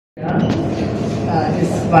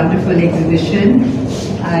This wonderful exhibition.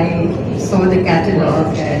 I saw the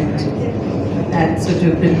catalogue and that sort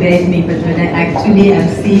of prepared me, but when I actually am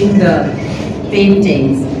seeing the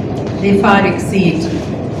paintings, they far exceed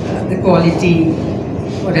the quality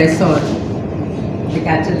what I saw in the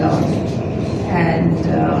catalogue. And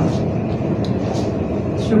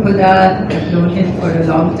Shuvaprasanna, I've known him for a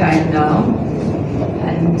long time now,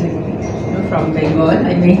 and from Bengal.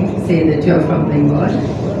 I may say that you're from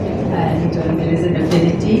Bengal. And there is an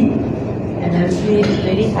affinity, and I was really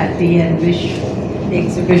very happy and wish the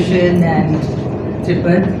exhibition and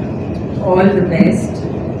Tripod all the best,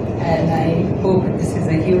 and I hope this is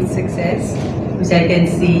a huge success, which I can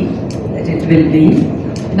see that it will be.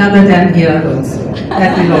 Now that I'm here also,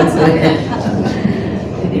 that will also help.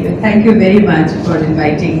 Anyway, thank you very much for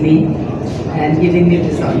inviting me and giving me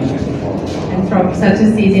this honor. And from such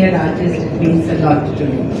a senior artist, it means a lot to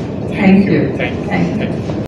me. Thank you. Thank you.